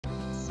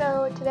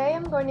So today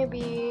I'm going to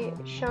be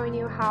showing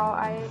you how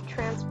I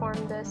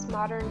transformed this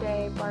modern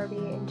day Barbie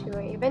into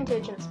a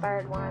vintage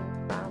inspired one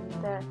from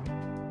the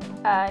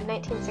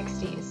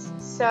 1960s.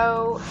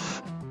 So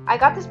I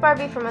got this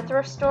Barbie from a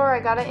thrift store. I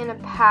got it in a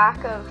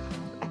pack of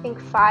I think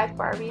 5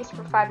 Barbies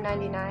for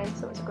 $5.99,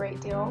 so it was a great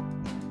deal.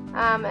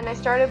 And I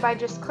started by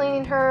just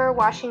cleaning her,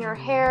 washing her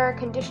hair,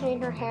 conditioning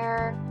her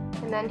hair,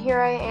 and then here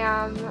I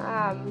am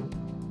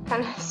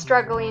kind of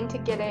struggling to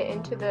get it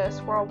into the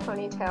swirl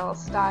ponytail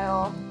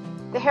style.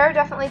 The hair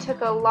definitely took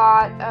a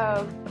lot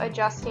of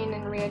adjusting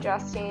and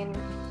readjusting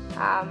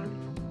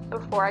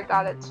before I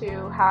got it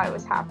to how I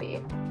was happy.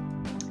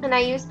 And I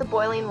used the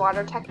boiling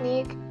water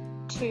technique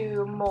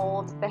to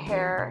mold the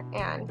hair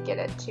and get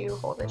it to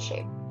hold its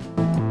shape.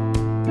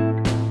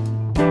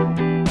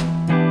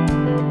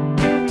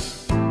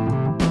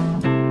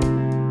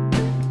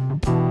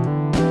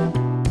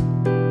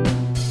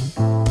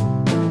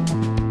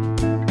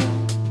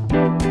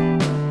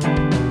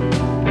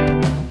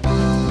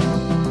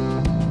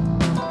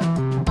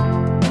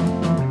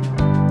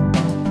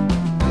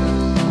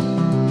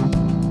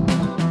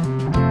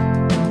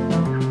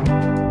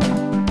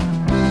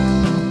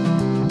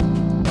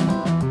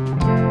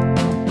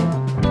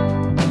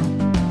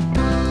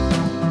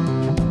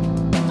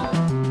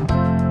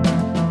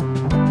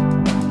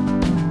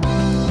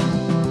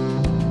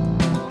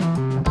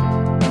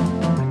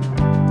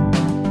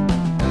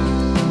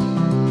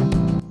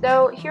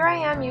 So here I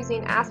am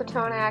using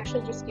acetone. I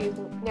actually just used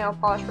nail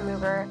polish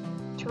remover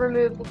to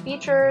remove the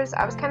features.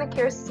 I was kind of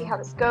curious to see how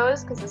this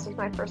goes because this was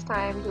my first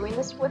time doing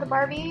this with a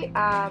Barbie,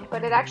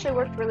 but it actually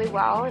worked really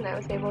well and I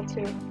was able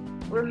to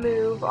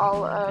remove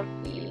all of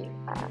the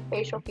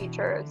facial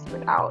features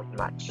without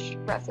much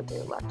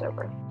residue left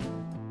over.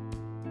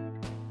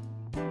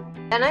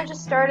 Then I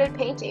just started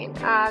painting.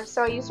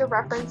 So I used a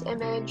reference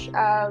image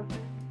of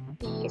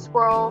the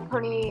Swirl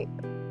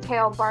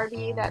Ponytail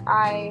Barbie that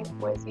I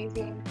was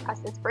using as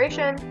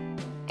inspiration,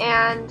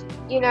 and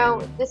you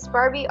know, this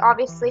Barbie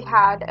obviously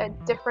had a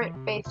different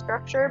face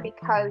structure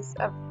because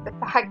of the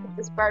fact that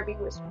this Barbie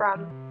was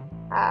from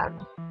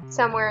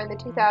somewhere in the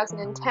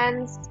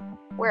 2010s,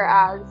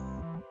 whereas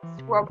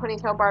Swirl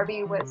Ponytail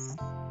Barbie was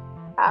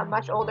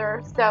much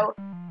older, so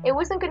it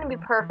wasn't going to be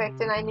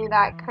perfect, and I knew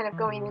that kind of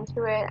going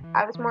into it.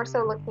 I was more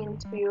so looking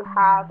to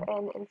have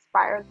an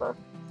inspired look,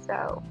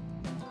 so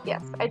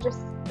yes, I just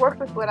worked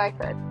with what I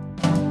could.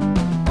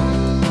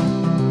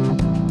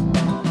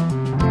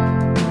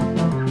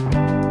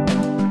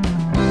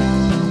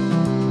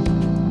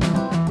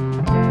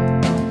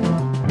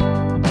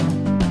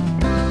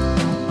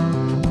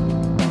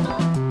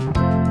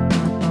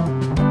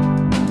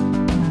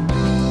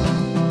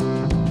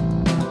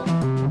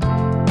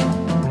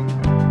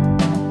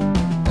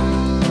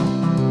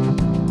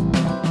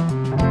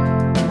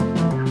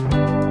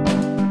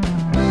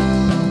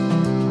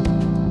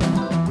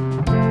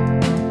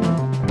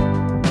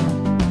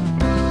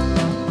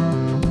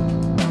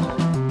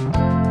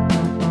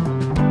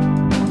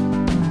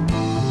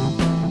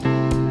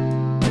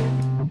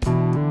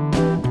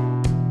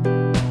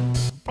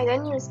 I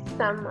then used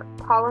some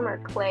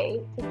polymer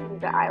clay to do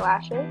the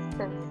eyelashes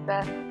since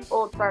the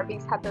old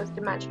Barbies had those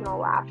dimensional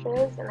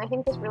lashes, and I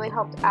think this really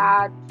helped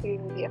add to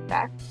the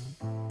effect.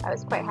 I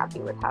was quite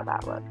happy with how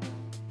that looked.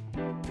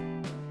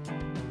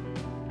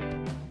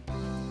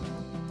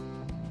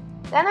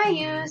 Then I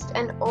used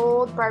an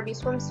old Barbie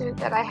swimsuit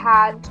that I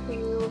had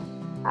to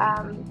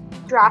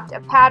draft a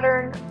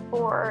pattern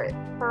for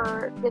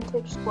her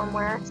vintage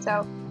swimwear.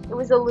 So it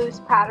was a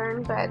loose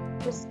pattern, but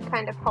just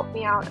kind of helped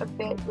me out a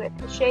bit with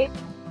the shape.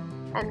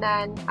 And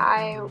then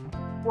I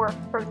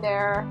worked from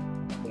there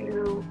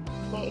to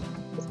make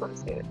the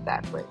swimsuit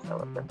that was a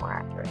little bit more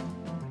accurate.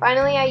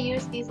 Finally, I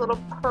used these little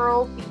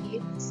pearl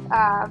beads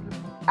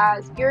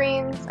as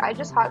earrings. I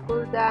just hot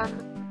glued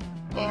them,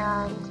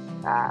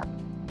 and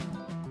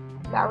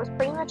that was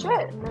pretty much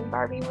it. And then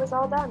Barbie was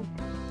all done.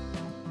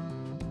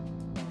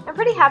 I'm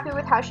pretty happy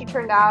with how she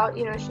turned out.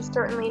 You know, she's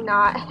certainly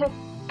not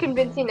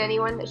convincing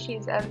anyone that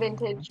she's a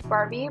vintage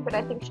Barbie, but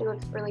I think she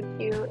looks really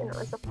cute, and it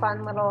was a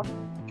fun little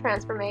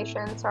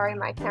transformation. Sorry,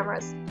 my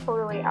camera's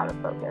totally out of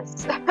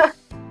focus.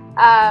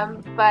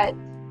 But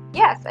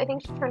yes, I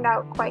think she turned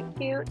out quite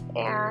cute,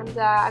 and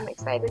I'm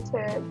excited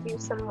to do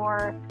some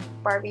more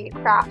Barbie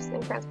crafts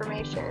and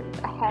transformations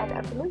ahead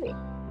of the movie.